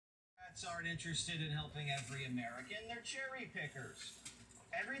Democrats aren't interested in helping every American. They're cherry pickers.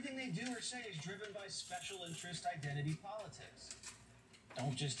 Everything they do or say is driven by special interest identity politics.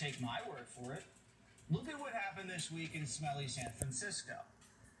 Don't just take my word for it. Look at what happened this week in smelly San Francisco.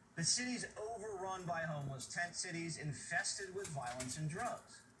 The city's overrun by homeless tent cities infested with violence and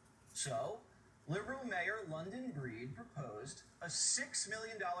drugs. So, Liberal Mayor London Breed proposed a $6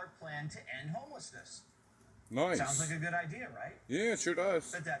 million plan to end homelessness. Nice. Sounds like a good idea, right? Yeah, it sure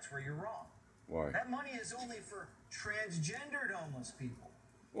does. But that's where you're wrong. Why? That money is only for transgendered homeless people.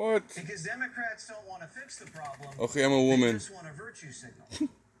 What? Because Democrats don't want to fix the problem. Okay, I'm a woman. They just want a virtue signal.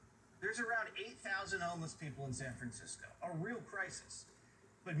 There's around 8,000 homeless people in San Francisco. A real crisis.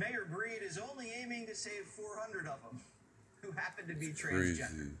 But Mayor Breed is only aiming to save 400 of them who happen to be transgender.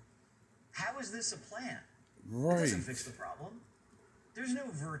 Crazy. How is this a plan? Right. It doesn't fix the problem. There's no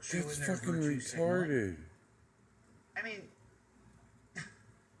virtue That's in their fucking virtue retarded. signaling. I mean,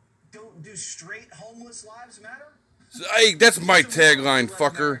 do straight homeless lives matter? Hey, that's my tagline,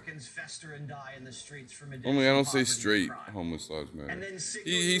 fucker. Only I don't say straight. Homeless lives matter.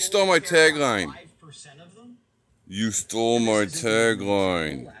 He stole my tagline. You stole my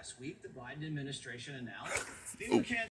tagline. Last week, the Biden administration announced